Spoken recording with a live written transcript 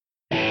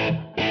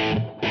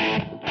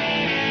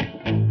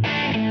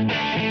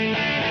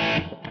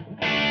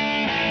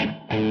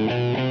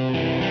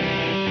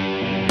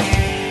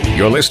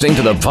You're listening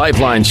to The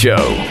Pipeline Show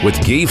with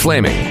Guy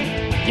Flaming.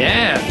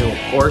 Yeah, there were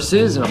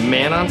horses and a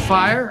man on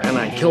fire, and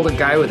I killed a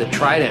guy with a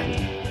trident.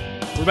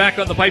 We're back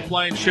on The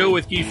Pipeline Show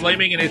with Guy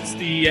Flaming, and it's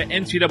the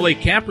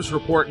NCAA Campus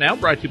Report now,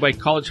 brought to you by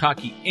College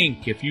Hockey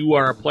Inc. If you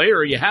are a player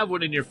or you have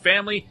one in your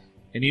family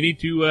and you need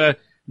to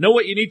know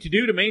what you need to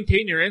do to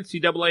maintain your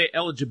NCAA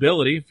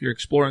eligibility, if you're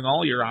exploring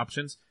all your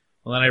options,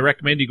 well, then I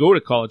recommend you go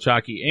to College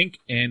Hockey Inc.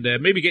 and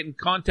maybe get in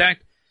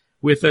contact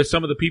with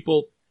some of the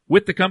people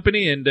with the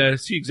company and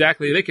see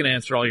exactly, they can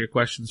answer all your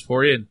questions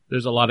for you, and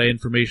there's a lot of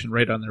information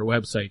right on their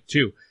website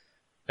too.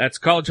 That's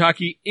College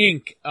Hockey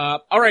Inc.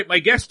 All right, my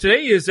guest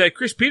today is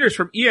Chris Peters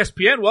from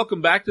ESPN.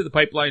 Welcome back to the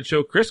Pipeline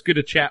Show, Chris. Good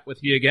to chat with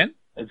you again.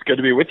 It's good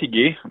to be with you,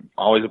 Guy.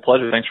 Always a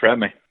pleasure. Thanks for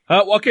having me.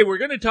 Okay, we're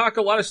going to talk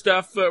a lot of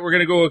stuff. We're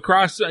going to go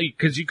across,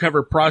 because you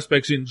cover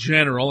prospects in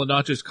general and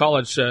not just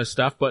college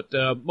stuff, but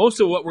most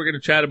of what we're going to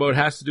chat about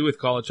has to do with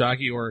college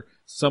hockey or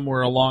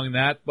somewhere along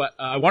that. But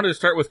I wanted to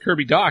start with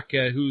Kirby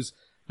Dach, who's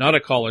not a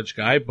college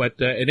guy, but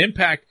an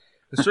impact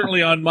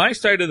certainly on my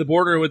side of the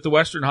border with the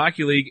Western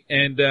Hockey League,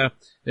 and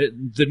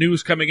the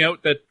news coming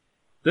out that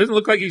doesn't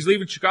look like he's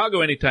leaving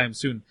Chicago anytime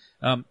soon.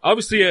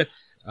 Obviously a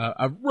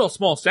real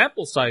small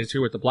sample size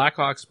here with the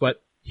Blackhawks,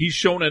 but he's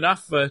shown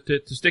enough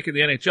to stick in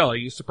the NHL. Are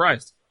you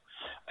surprised?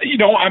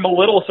 I'm a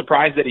little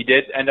surprised that he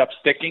did end up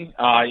sticking,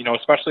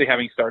 especially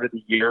having started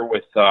the year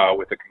with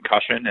a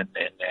concussion and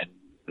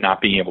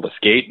not being able to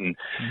skate and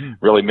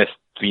really missed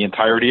the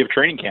entirety of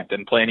training camp,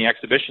 didn't play any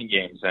exhibition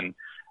games. And,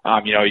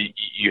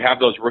 you have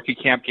those rookie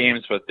camp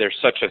games, but there's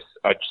such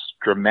a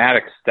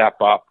dramatic step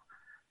up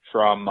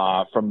from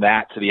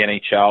that to the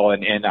NHL.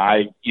 And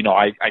I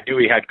knew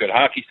he had good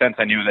hockey sense.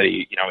 I knew that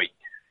he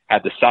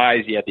had the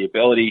size, he had the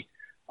ability,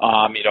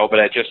 but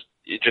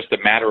it's just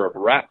a matter of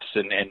reps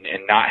and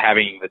not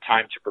having the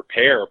time to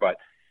prepare. But,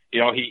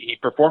 he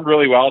performed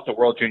really well at the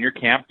World Junior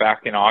Camp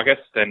back in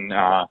August. And,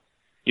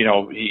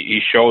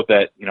 he showed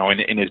that,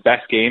 in his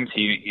best games,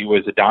 he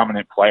was a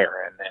dominant player.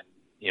 And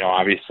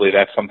obviously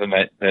that's something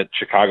that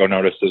Chicago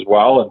noticed as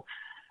well.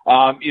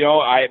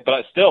 And,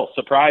 but still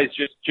surprised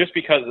just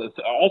because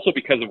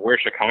of where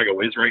Chicago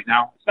is right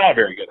now. It's not a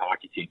very good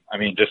hockey team. I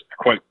mean, just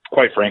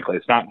quite frankly,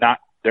 it's not,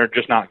 they're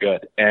just not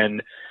good,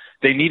 and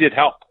they needed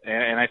help.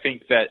 And I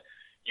think that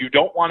you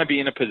don't want to be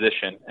in a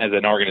position as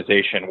an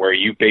organization where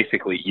you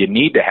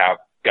need to have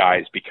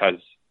guys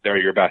because they're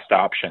your best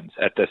options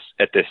at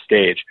this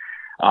stage.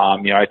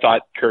 I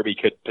thought Kirby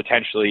could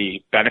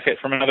potentially benefit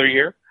from another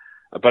year,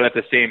 but at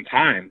the same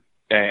time,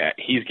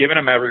 he's given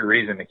him every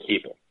reason to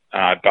keep him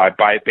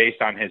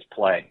based on his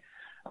play.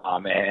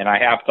 And I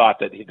have thought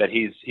that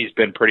he's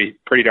been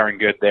pretty darn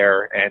good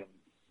there. And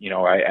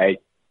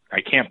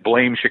I can't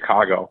blame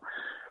Chicago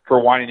for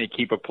wanting to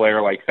keep a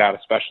player like that,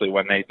 especially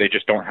when they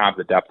just don't have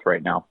the depth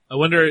right now. I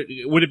wonder,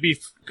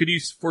 could you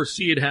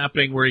foresee it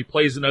happening where he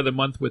plays another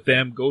month with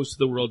them, goes to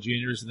the World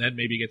Juniors, and then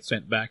maybe gets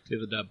sent back to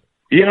the Dub?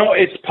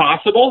 It's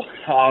possible,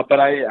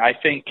 but I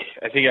think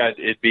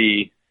it'd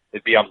be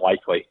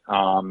unlikely.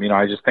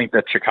 I just think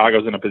that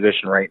Chicago's in a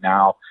position right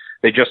now.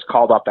 They just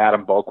called up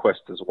Adam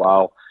Boquist as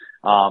well,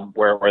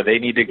 where they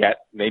need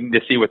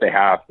to see what they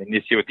have. They need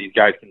to see what these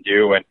guys can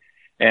do.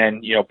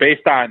 And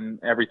based on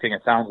everything,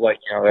 it sounds like,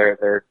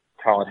 they're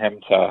telling him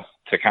to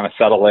kind of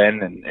settle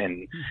in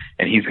and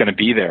he's going to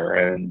be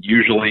there. And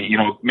usually,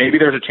 maybe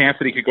there's a chance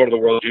that he could go to the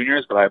World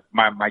Juniors, but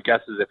my guess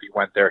is if he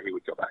went there, he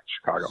would go back to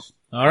Chicago.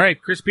 All right.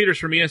 Chris Peters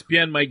from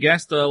ESPN, my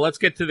guest. Let's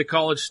get to the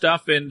college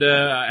stuff. And,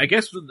 I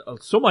guess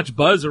so much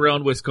buzz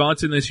around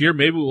Wisconsin this year.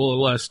 Maybe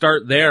we'll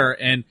start there.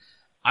 And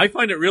I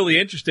find it really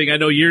interesting. I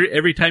know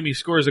every time he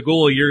scores a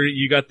goal,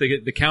 you got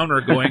the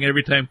counter going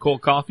every time Cole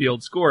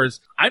Caulfield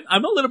scores.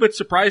 I'm a little bit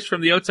surprised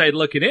from the outside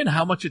looking in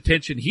how much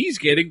attention he's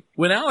getting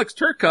when Alex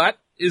Turcotte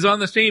is on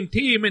the same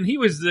team, and he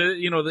was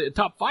the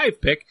top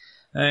 5 pick,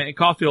 and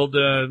Caulfield,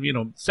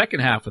 second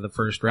half of the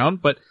first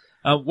round. But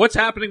what's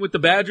happening with the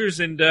Badgers,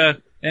 and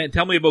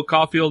tell me about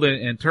Caulfield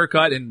and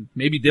Turcotte and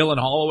maybe Dylan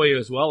Holloway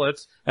as well.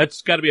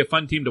 That's got to be a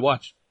fun team to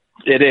watch.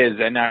 It is,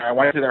 and I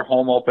went to their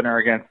home opener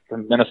against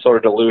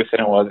Minnesota Duluth,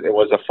 and it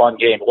was a fun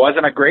game. It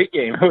wasn't a great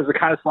game; it was a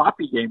kind of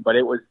sloppy game, but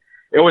it was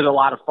a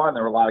lot of fun.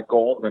 There were a lot of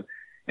goals,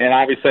 and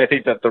obviously, I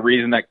think that the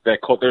reason that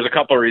there's a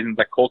couple of reasons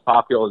that Cole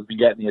Caulfield has been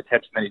getting the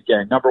attention that he's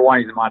getting. Number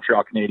one, he's a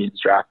Montreal Canadiens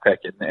draft pick,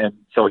 and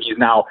so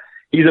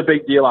he's a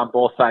big deal on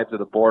both sides of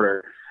the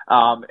border.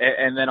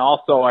 And then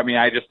also,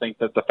 I just think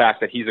that the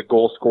fact that he's a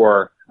goal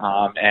scorer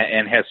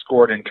and has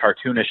scored in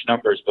cartoonish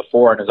numbers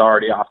before and is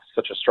already off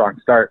to such a strong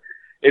start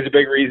is a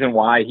big reason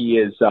why he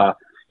is,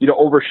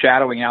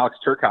 overshadowing Alex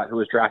Turcotte, who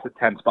was drafted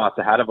 10 spots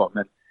ahead of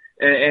him.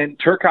 And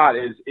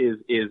Turcotte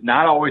is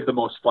not always the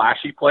most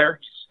flashy player.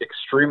 He's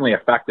extremely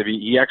effective.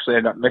 He actually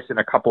ended up missing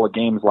a couple of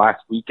games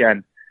last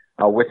weekend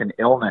with an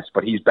illness,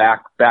 but he's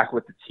back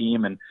with the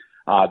team, and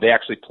they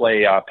actually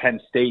play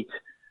Penn State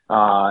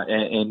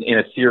in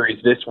a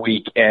series this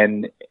week,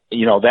 and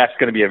that's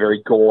going to be a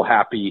very goal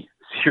happy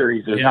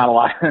series. There's not a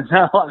lot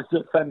of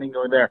defending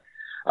going there.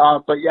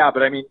 But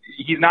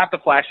he's not the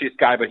flashiest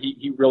guy, but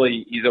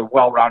he's a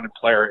well-rounded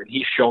player, and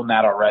he's shown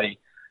that already.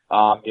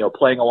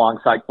 playing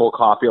alongside Cole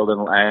Caulfield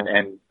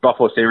and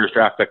Buffalo Sabres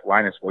draft pick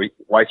Linus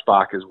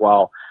Weissbach as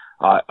well.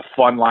 A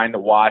fun line to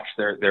watch.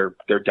 They're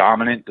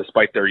dominant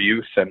despite their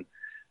youth, and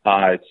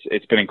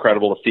it's been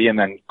incredible to see. And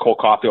then Cole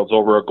Caulfield's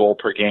over a goal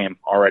per game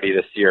already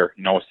this year,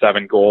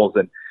 7 goals.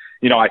 And,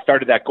 I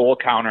started that goal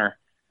counter,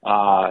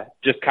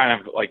 just kind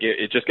of like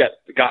it just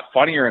got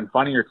funnier and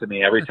funnier to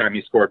me every time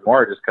he scored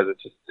more, just because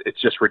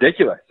it's just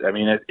ridiculous. I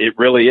mean, it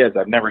really is.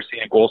 I've never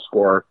seen a goal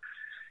scorer,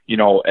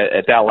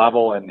 at that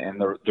level.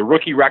 And the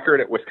rookie record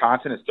at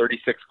Wisconsin is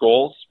 36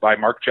 goals by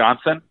Mark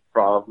Johnson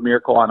from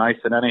Miracle on Ice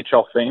and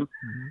NHL fame.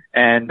 Mm-hmm.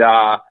 And,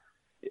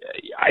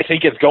 I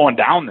think it's going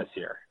down this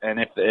year. And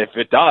if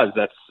it does,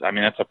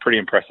 that's a pretty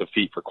impressive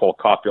feat for Cole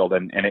Caulfield,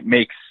 and it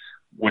makes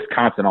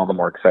Wisconsin all the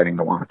more exciting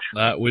to watch.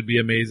 That would be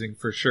amazing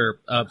for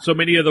sure. So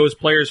many of those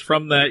players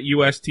from that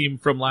U.S. team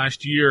from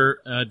last year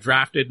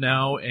drafted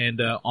now and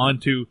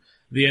onto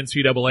the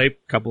NCAA. A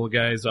couple of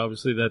guys,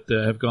 obviously, that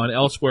have gone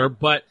elsewhere.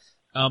 But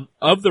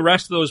of the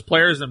rest of those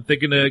players, I'm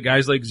thinking of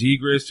guys like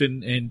Zegras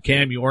and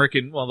Cam York,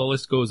 and, the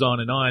list goes on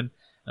and on.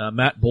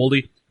 Matt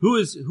Boldy. Who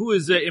is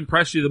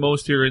impressed you the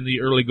most here in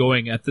the early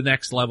going at the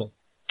next level?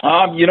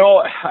 Their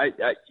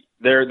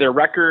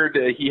record,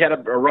 he had a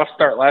rough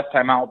start last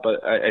time out,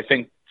 but I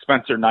think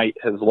Spencer Knight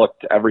has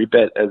looked every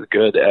bit as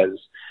good as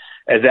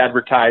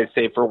advertised,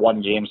 save for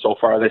one game so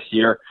far this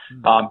year.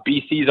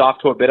 BC's off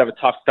to a bit of a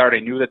tough start. I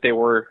knew that they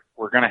were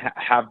going to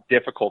have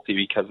difficulty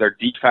because their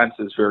defense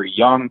is very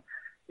young.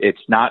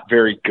 It's not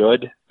very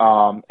good,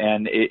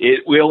 and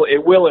it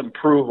will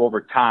improve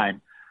over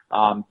time.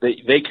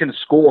 They can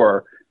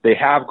score. They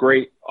have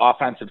great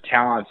offensive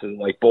talents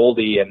like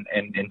Boldy and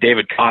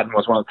David Cotton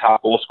was one of the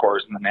top goal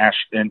scorers in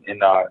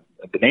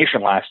the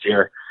nation last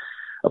year.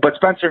 But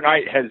Spencer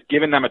Knight has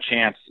given them a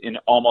chance in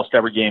almost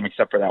every game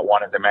except for that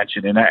one, as I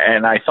mentioned.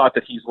 And I thought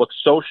that he's looked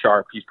so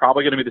sharp. He's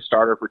probably going to be the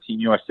starter for Team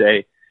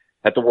USA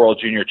at the World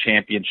Junior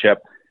Championship.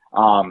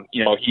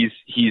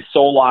 He's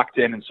so locked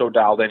in and so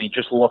dialed in. He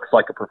just looks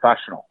like a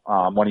professional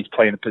when he's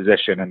playing the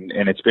position,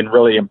 and it's been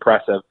really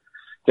impressive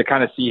to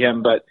kind of see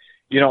him. But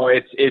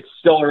it's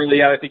still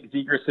early. I think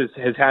Zegras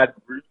has had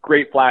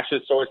great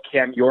flashes. So has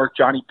Cam York.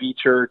 Johnny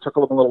Beecher took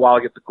a little while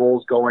to get the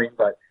goals going,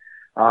 but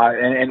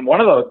and one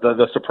of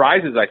the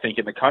surprises I think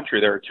in the country,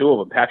 there are two of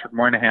them: Patrick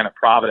Moynihan at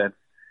Providence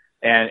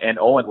and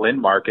Owen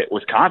Lindmark at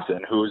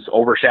Wisconsin, who's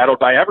overshadowed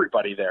by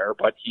everybody there.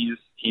 But he's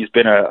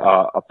been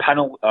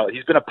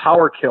he's been a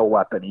power kill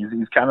weapon. He's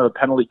kind of a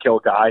penalty kill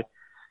guy,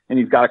 and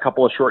he's got a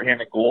couple of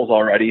shorthanded goals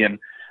already. And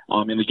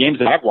in the games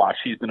that I've watched,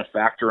 he's been a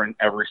factor in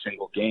every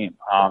single game.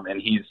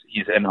 And he's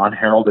an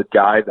unheralded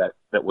guy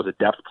that was a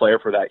depth player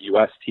for that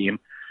U.S. team.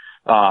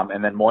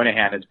 And then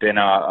Moynihan has been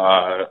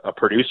a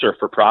producer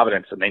for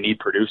Providence, and they need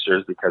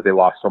producers because they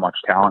lost so much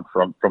talent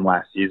from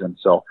last season.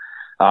 So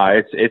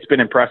it's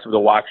been impressive to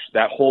watch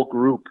that whole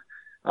group,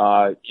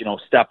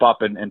 step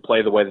up and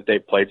play the way that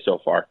they've played so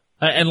far.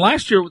 And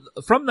last year,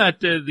 from that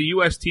the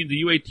U.S. team,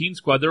 the U18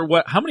 squad,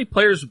 how many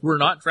players were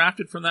not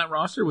drafted from that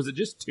roster? Was it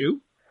just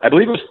 2? I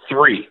believe it was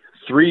three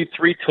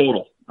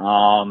total.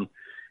 And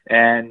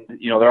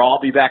they'll all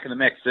be back in the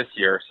mix this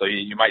year. So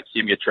you might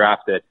see them get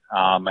drafted.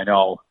 I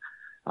know,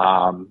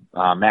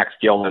 Max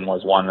Gilman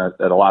was one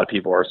that a lot of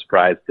people are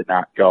surprised did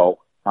not go.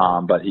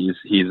 But he's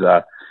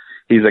a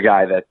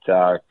guy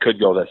that, could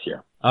go this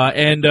year.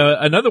 And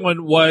another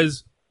one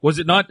was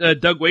it not,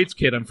 Doug Waite's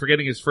kid? I'm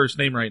forgetting his first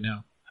name right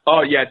now.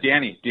 Oh yeah,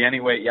 Danny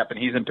Waite. Yep. And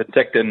he's in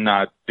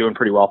Penticton, doing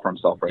pretty well for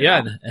himself right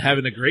now. Yeah, and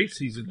having a great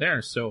season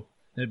there. So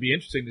it'd be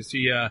interesting to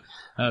see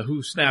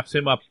who snaps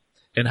him up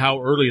and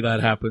how early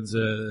that happens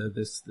in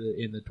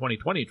the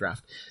 2020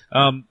 draft.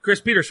 Chris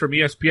Peters from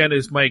ESPN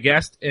is my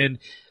guest, and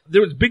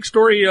there was a big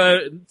story.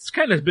 It's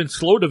kind of been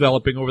slow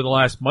developing over the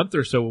last month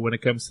or so when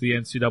it comes to the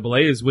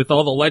NCAA, is with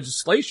all the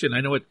legislation.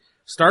 I know it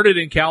started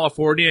in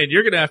California, and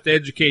you're going to have to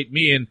educate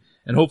me and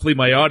hopefully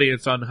my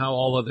audience on how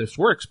all of this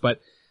works.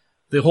 But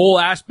the whole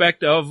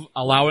aspect of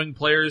allowing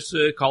players,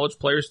 college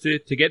players,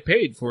 to get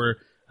paid for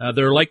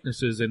their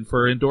likenesses and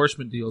for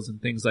endorsement deals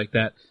and things like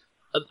that.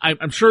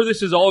 I'm sure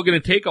this is all going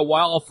to take a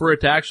while for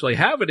it to actually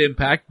have an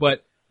impact,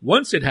 but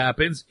once it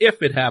happens,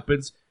 if it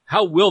happens,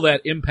 how will that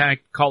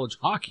impact college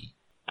hockey?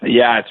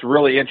 Yeah, it's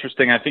really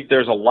interesting. I think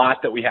there's a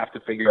lot that we have to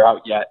figure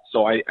out yet.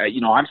 So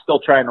I'm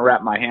still trying to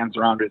wrap my hands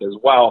around it as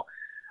well.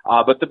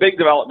 But the big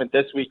development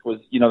this week was,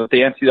 that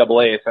the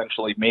NCAA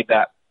essentially made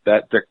that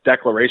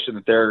declaration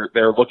that they're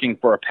looking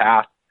for a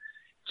path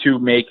to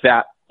make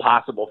that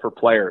possible for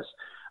players.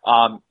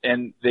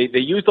 And they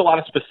used a lot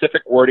of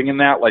specific wording in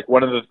that. Like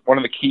one of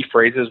the key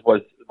phrases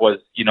was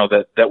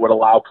that would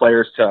allow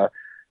players to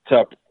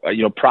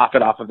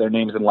profit off of their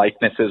names and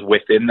likenesses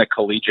within the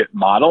collegiate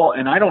model.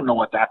 And I don't know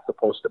what that's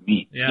supposed to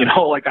mean. Yeah.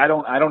 I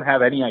don't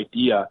have any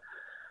idea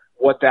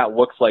what that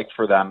looks like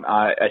for them.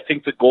 I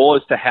think the goal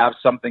is to have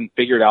something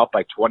figured out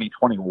by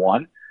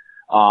 2021.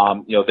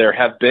 There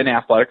have been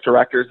athletic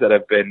directors that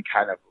have been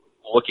kind of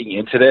looking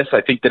into this. I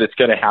think that it's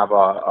going to have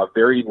a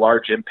very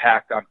large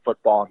impact on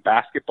football and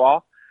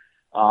basketball.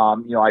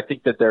 I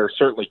think that there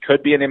certainly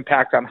could be an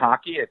impact on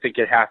hockey. I think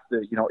it has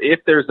to,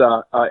 if there's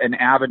an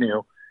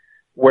avenue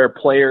where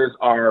players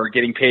are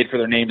getting paid for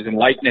their names and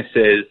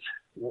likenesses,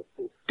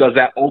 does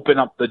that open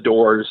up the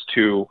doors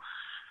to,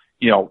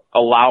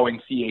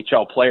 allowing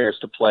CHL players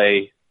to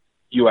play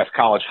U.S.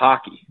 college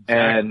hockey? Exactly.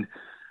 And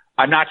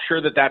I'm not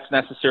sure that that's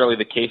necessarily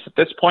the case at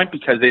this point,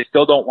 because they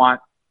still don't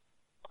want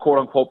quote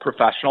unquote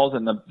professionals.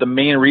 And the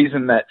main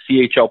reason that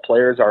CHL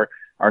players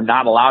are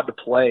not allowed to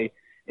play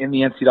in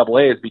the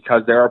NCAA is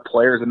because there are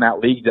players in that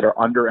league that are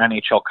under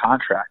NHL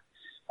contract.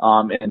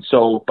 And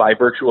so by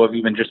virtue of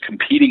even just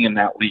competing in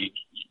that league,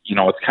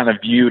 it's kind of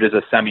viewed as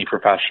a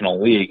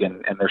semi-professional league,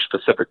 and there's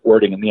specific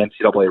wording in the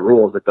NCAA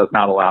rules that does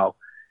not allow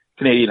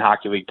Canadian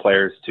Hockey League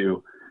players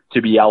to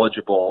be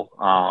eligible.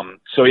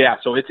 So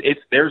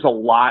there's a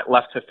lot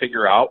left to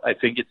figure out. I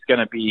think it's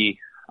going to be,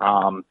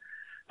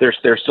 there's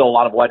still a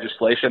lot of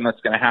legislation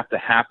that's going to have to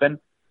happen.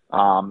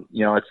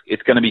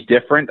 It's going to be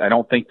different. I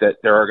don't think that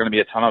there are going to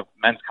be a ton of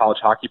men's college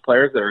hockey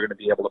players that are going to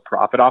be able to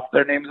profit off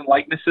their names and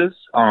likenesses.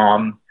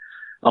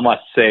 Unless,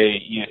 say,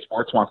 EA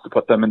Sports wants to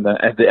put them in the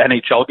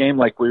NHL game,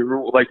 like we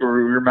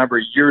remember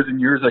years and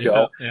years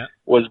ago,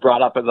 was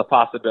brought up as a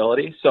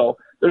possibility. So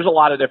there's a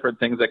lot of different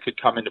things that could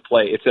come into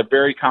play. It's a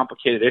very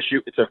complicated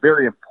issue. It's a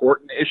very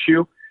important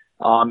issue,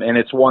 and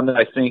it's one that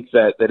I think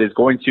that is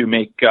going to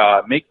make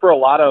for a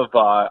lot of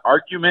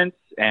arguments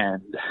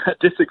and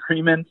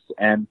disagreements,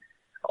 and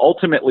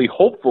ultimately,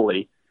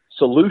 hopefully,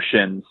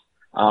 solutions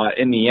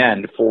in the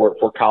end for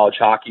college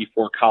hockey,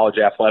 for college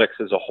athletics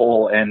as a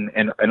whole,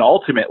 and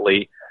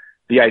ultimately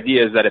the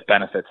idea is that it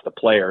benefits the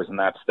players, and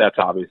that's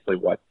obviously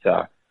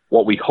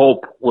what we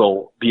hope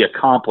will be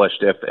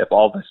accomplished if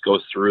all this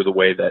goes through the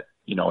way that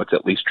it's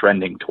at least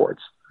trending towards.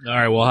 All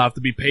right, we'll have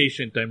to be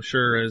patient, I'm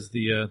sure, as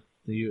the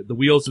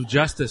wheels of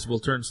justice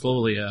will turn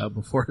slowly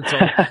before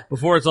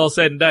it's all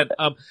said and done.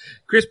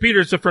 Chris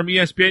Peters from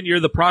ESPN, you're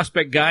the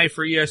prospect guy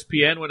for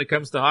ESPN when it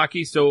comes to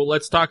hockey, so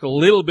let's talk a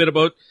little bit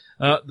about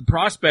the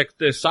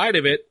prospect side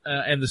of it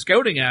and the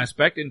scouting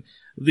aspect, and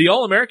the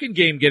All-American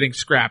game getting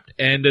scrapped,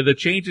 and the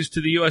changes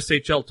to the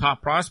USHL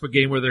Top Prospect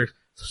game where they're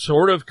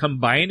sort of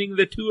combining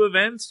the two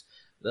events.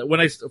 When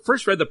I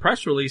first read the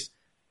press release,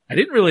 I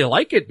didn't really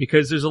like it,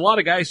 because there's a lot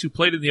of guys who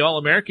played in the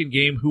All-American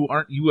game who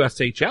aren't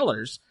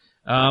USHLers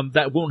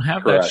that won't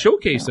have that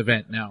showcase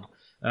event now.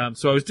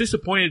 So I was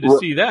disappointed to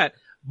see that.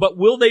 But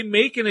will they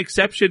make an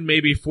exception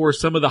maybe for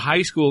some of the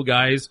high school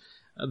guys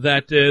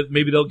that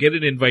maybe they'll get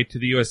an invite to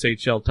the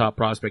USHL Top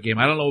Prospect game?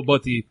 I don't know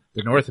about the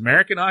North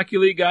American Hockey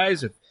League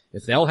guys,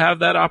 if they'll have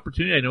that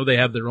opportunity. I know they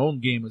have their own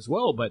game as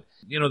well, but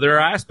there are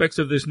aspects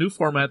of this new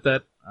format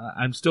that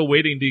I'm still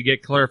waiting to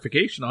get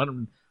clarification on,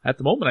 and at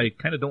the moment I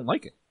kind of don't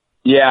like it.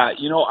 Yeah,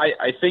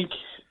 I think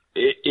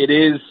it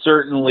is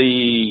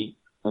certainly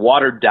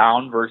watered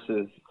down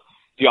versus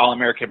the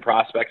All-American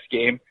Prospects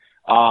game,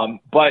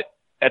 but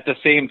at the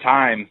same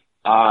time,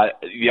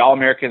 the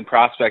All-American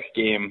Prospects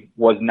game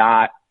was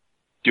not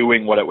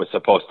doing what it was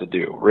supposed to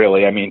do,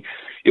 really. I mean,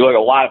 you look at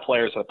a lot of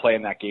players that play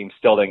in that game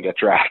still didn't get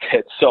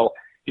drafted. So,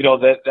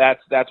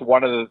 that's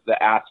one of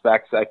the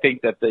aspects. I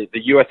think that the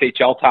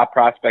USHL Top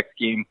Prospects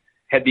game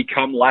had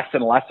become less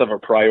and less of a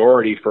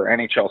priority for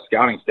NHL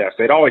scouting staff.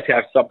 They'd always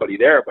have somebody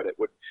there, but it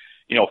would,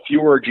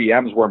 fewer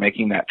GMs were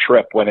making that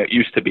trip when it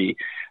used to be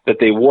that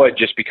they would,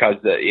 just because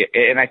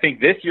and I think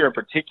this year in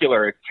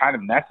particular, it's kind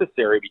of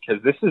necessary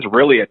because this is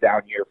really a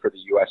down year for the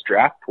U.S.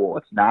 draft pool.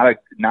 It's not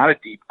a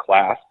deep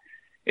class.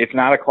 It's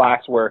not a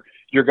class where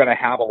you're going to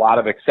have a lot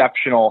of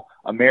exceptional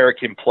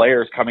American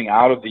players coming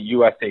out of the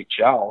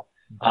USHL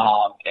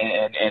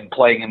and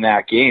playing in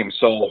that game.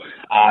 So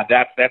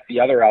that's the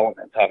other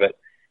element of it.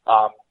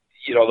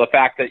 The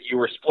fact that you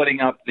were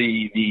splitting up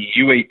the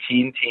U18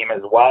 team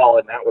as well,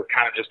 and that was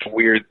kind of just a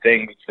weird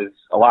thing because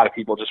a lot of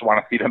people just want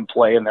to see them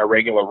play in their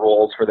regular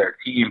roles for their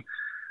team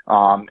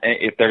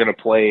if they're going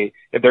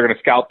to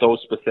scout those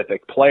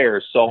specific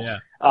players. So,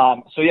 I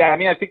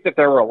mean, I think that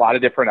there were a lot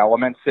of different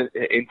elements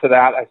into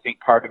that. I think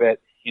part of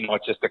it,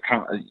 it's just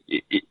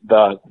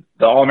the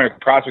All-American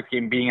Prospects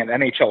game being an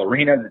NHL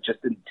arena that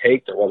just didn't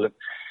take. There wasn't,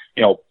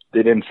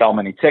 they didn't sell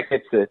many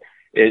tickets.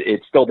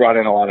 It still brought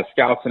in a lot of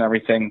scouts and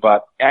everything,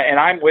 and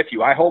I'm with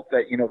you. I hope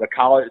that,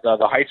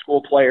 the high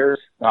school players,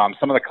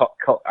 some of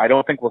I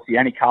don't think we'll see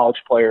any college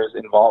players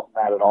involved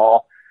in that at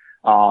all.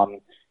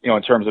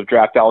 In terms of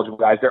draft eligible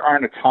guys, there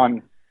aren't a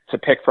ton to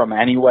pick from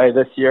anyway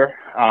this year.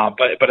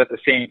 But at the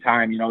same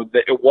time,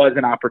 it was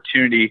an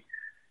opportunity,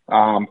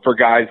 for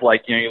guys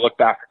like, you look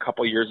back a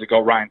couple of years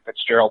ago, Ryan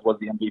Fitzgerald was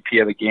the MVP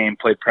of the game,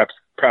 played prep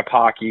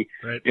hockey.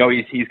 Right.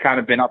 He's kind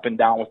of been up and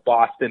down with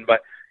Boston,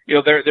 but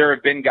there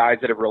have been guys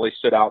that have really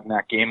stood out in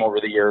that game over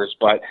the years,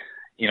 but,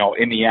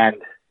 in the end,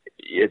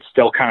 it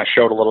still kind of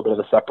showed a little bit of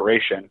the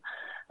separation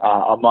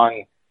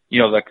among,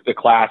 the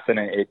class, and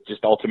it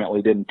just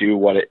ultimately didn't do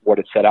what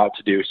it set out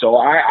to do. So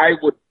I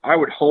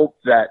would hope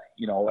that,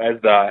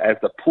 as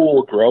the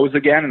pool grows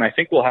again, and I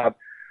think we'll have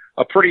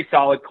a pretty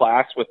solid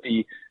class with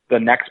the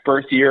next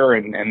birth year,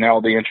 and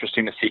that'll be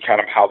interesting to see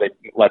kind of how they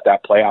let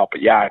that play out.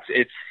 But yeah,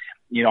 it's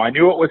I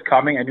knew it was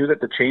coming. I knew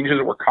that the changes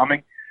were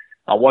coming.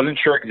 I wasn't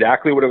sure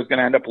exactly what it was going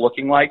to end up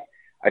looking like.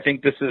 I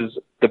think this is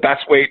the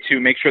best way to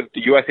make sure that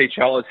the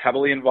USHL is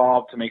heavily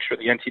involved, to make sure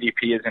the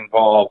NTDP is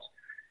involved,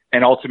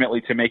 and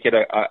ultimately to make it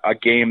a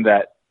game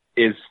that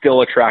is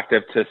still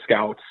attractive to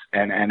scouts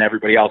and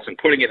everybody else. And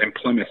putting it in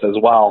Plymouth as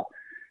well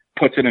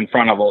puts it in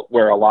front of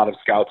where a lot of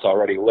scouts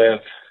already live,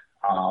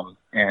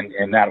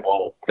 and that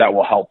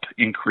will help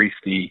increase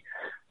the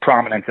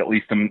prominence, at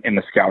least in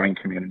the scouting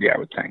community, I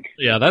would think.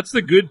 Yeah, that's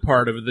the good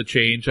part of the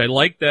change. I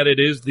like that it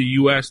is the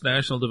U.S.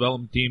 National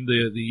Development Team,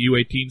 the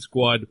U18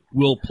 squad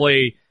will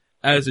play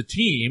as a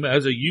team,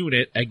 as a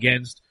unit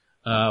against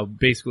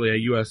basically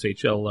a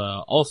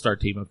USHL all-star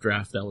team of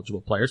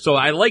draft-eligible players. So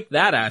I like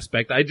that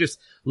aspect. I just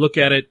look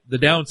at it, the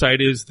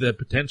downside is the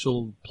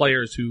potential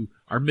players who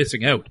are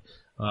missing out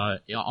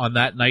on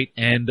that night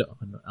and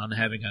on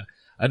having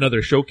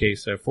another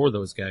showcase for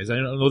those guys. I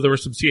know there were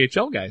some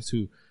CHL guys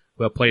who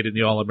played in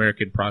the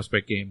All-American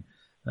prospect game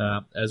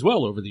as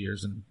well over the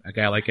years. And a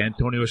guy like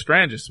Antonio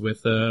Estrangis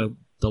with the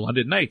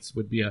London Knights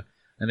would be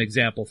an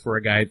example for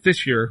a guy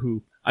this year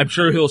who I'm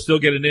sure he'll still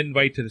get an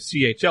invite to the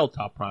CHL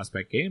top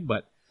prospect game,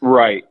 but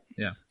right.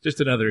 Yeah,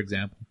 just another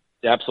example.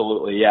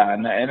 Absolutely. Yeah.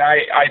 And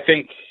I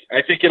think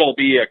it'll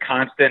be a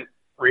constant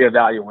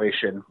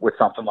reevaluation with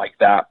something like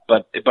that.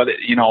 But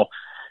you know,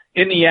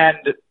 in the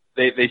end,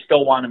 they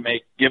still want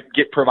to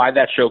provide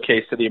that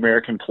showcase to the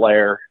American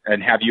player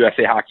and have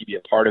USA Hockey be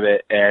a part of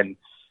it. And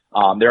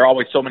there are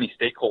always so many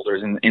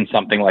stakeholders in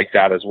something like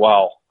that as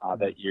well,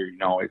 that you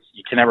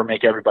can never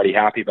make everybody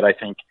happy. But I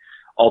think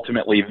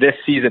ultimately this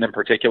season in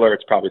particular,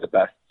 it's probably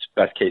the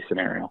best case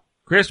scenario.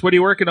 Chris, what are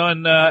you working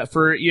on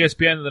for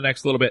ESPN in the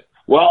next little bit?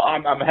 Well,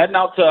 I'm heading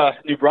out to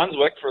New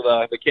Brunswick for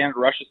the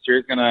Canada-Russia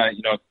series. Gonna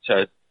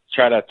to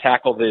try to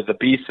tackle the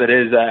beast that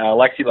is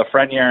Alexis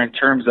Lafreniere in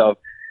terms of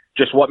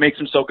just what makes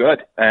him so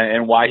good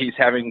and why he's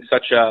having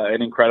such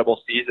an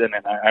incredible season.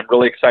 And I'm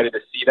really excited to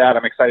see that.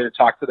 I'm excited to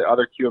talk to the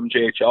other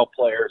QMJHL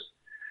players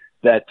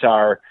that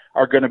are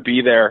going to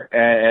be there.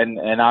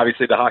 And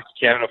obviously the Hockey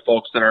Canada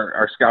folks that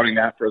are scouting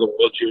that for the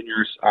World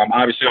Juniors. I'm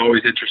obviously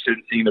always interested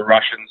in seeing the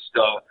Russians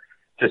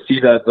to see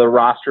the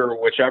roster,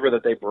 whichever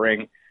that they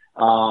bring,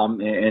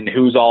 and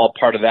who's all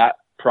part of that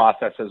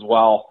process as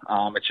well.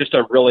 It's just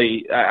a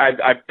really,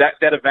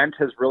 that event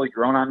has really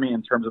grown on me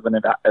in terms of an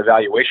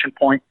evaluation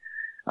point.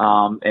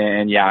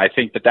 And yeah, I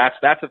think that's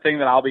the thing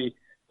that I'll be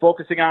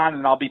focusing on,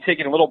 and I'll be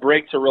taking a little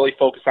break to really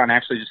focus on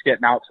actually just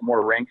getting out to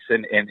more rinks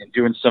and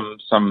doing some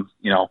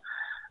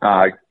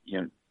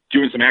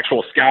doing some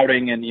actual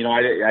scouting and,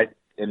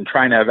 and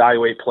trying to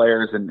evaluate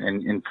players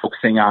and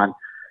focusing on,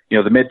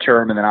 the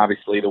midterm. And then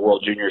obviously the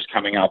World Juniors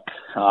coming up,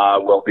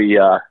 that'll be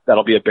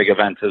a big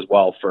event as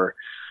well for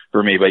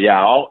me. But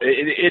yeah,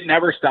 it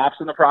never stops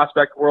in the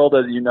prospect world,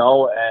 as you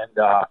know, and,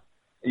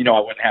 I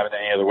wouldn't have it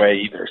any other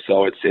way either.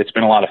 So it's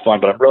been a lot of fun,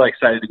 but I'm really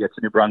excited to get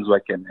to New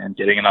Brunswick and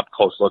getting an up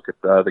close look at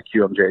the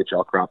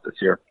QMJHL crop this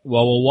year.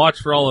 Well, we'll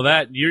watch for all of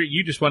that.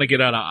 You just want to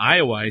get out of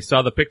Iowa. I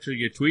saw the picture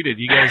you tweeted.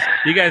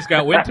 You guys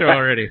got winter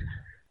already.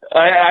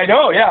 I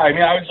know. Yeah. I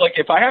mean, I was like,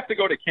 if I have to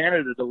go to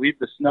Canada to leave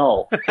the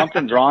snow,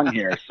 something's wrong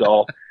here.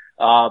 So,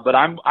 but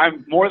I'm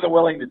more than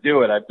willing to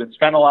do it. I've been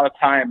spending a lot of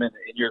time in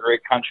your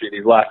great country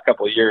these last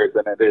couple of years,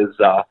 and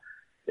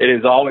it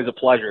is always a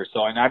pleasure.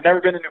 So, and I've never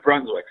been to New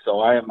Brunswick,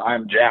 so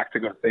I'm jacked to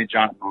go to St.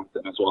 John and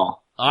Moncton as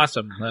well.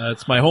 Awesome.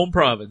 It's my home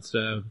province.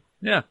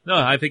 Yeah, no,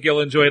 I think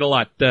you'll enjoy it a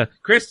lot.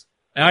 Chris,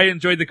 I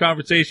enjoyed the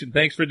conversation.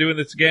 Thanks for doing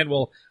this again.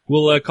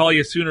 We'll call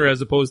you sooner as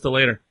opposed to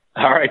later.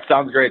 All right.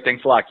 Sounds great.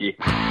 Thanks a lot, Keith.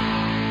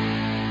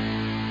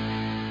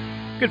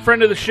 Good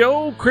friend of the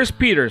show, Chris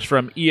Peters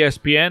from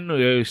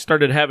ESPN. We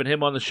started having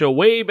him on the show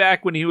way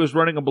back when he was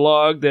running a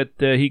blog that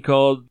he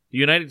called the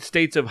United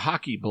States of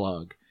Hockey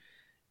blog.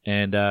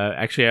 And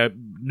actually, I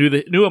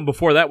knew him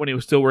before that when he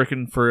was still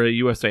working for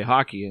USA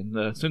Hockey.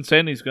 And since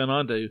then, he's gone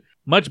on to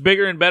much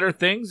bigger and better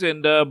things,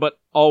 and but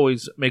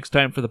always makes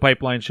time for the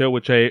Pipeline Show,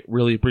 which I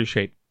really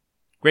appreciate.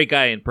 Great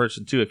guy in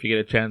person, too, if you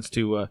get a chance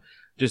to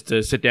just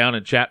to sit down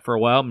and chat for a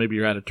while. Maybe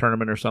you're at a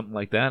tournament or something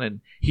like that, and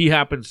he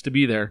happens to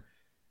be there.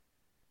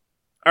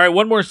 All right,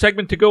 one more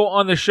segment to go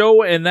on the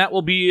show, and that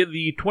will be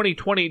the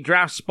 2020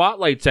 Draft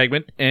Spotlight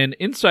segment, an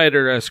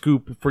insider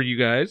scoop for you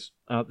guys.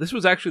 This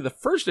was actually the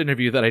first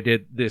interview that I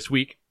did this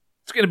week.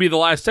 It's going to be the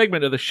last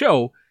segment of the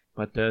show,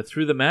 but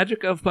through the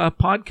magic of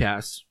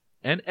podcasts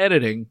and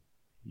editing,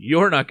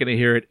 you're not going to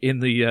hear it in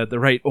the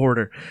right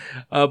order.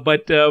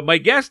 But my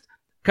guest,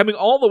 coming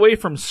all the way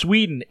from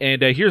Sweden,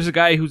 and here's a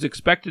guy who's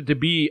expected to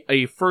be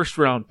a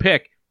first-round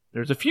pick.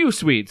 There's a few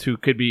Swedes who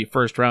could be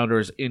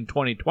first-rounders in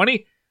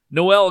 2020.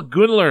 Noel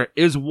Gunler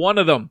is one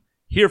of them.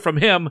 Hear from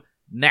him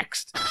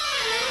next.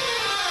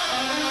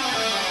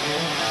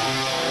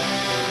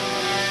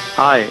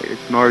 Hi,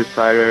 it's Moritz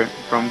Seider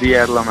from the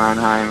Adler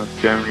Mannheim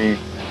of Germany.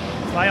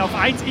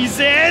 2-1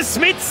 ist es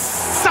mit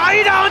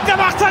Seider und der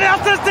macht sein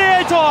erstes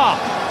DL-Tor.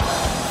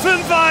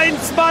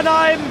 5-1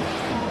 Mannheim,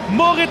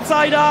 Moritz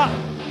Seider.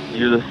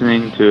 You're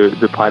listening to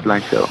The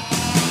Pipeline Show.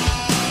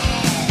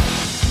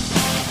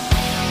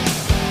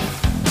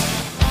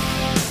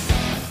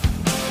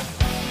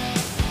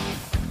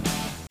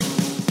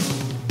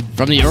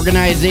 From the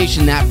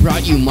organization that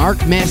brought you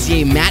Mark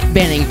Messier, Matt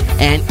Benning,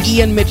 and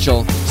Ian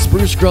Mitchell,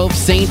 Spruce Grove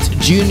Saints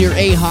Junior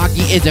A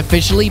hockey is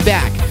officially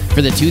back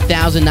for the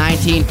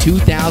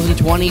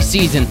 2019-2020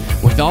 season,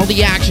 with all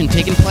the action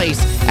taking place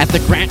at the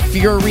Grant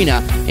Fuhr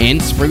Arena in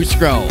Spruce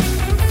Grove.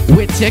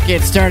 With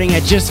tickets starting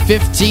at just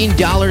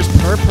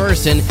 $15 per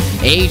person,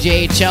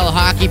 AJHL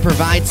Hockey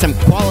provides some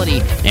quality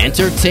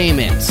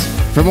entertainment.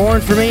 For more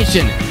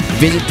information,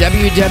 visit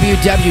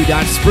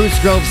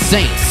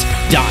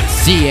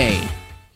www.sprucegrovesaints.ca.